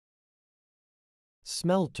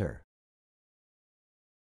Smelter.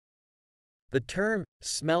 The term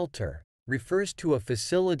smelter refers to a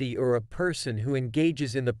facility or a person who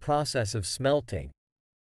engages in the process of smelting.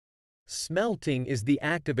 Smelting is the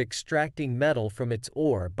act of extracting metal from its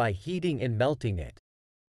ore by heating and melting it.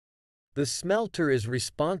 The smelter is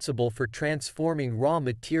responsible for transforming raw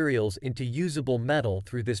materials into usable metal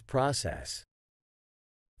through this process.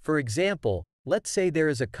 For example, let's say there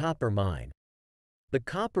is a copper mine. The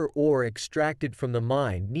copper ore extracted from the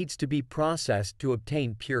mine needs to be processed to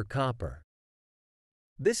obtain pure copper.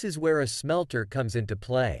 This is where a smelter comes into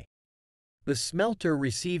play. The smelter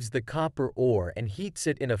receives the copper ore and heats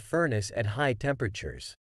it in a furnace at high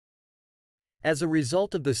temperatures. As a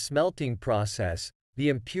result of the smelting process, the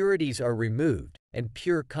impurities are removed, and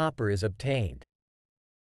pure copper is obtained.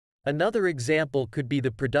 Another example could be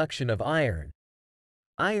the production of iron.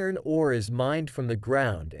 Iron ore is mined from the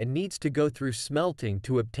ground and needs to go through smelting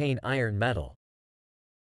to obtain iron metal.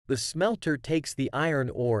 The smelter takes the iron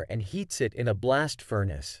ore and heats it in a blast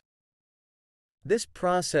furnace. This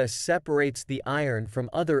process separates the iron from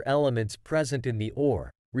other elements present in the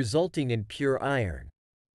ore, resulting in pure iron.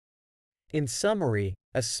 In summary,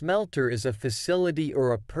 a smelter is a facility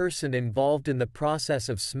or a person involved in the process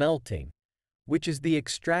of smelting, which is the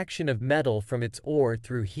extraction of metal from its ore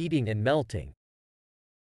through heating and melting.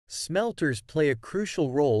 Smelters play a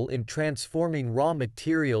crucial role in transforming raw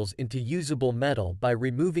materials into usable metal by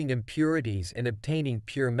removing impurities and obtaining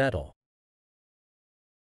pure metal.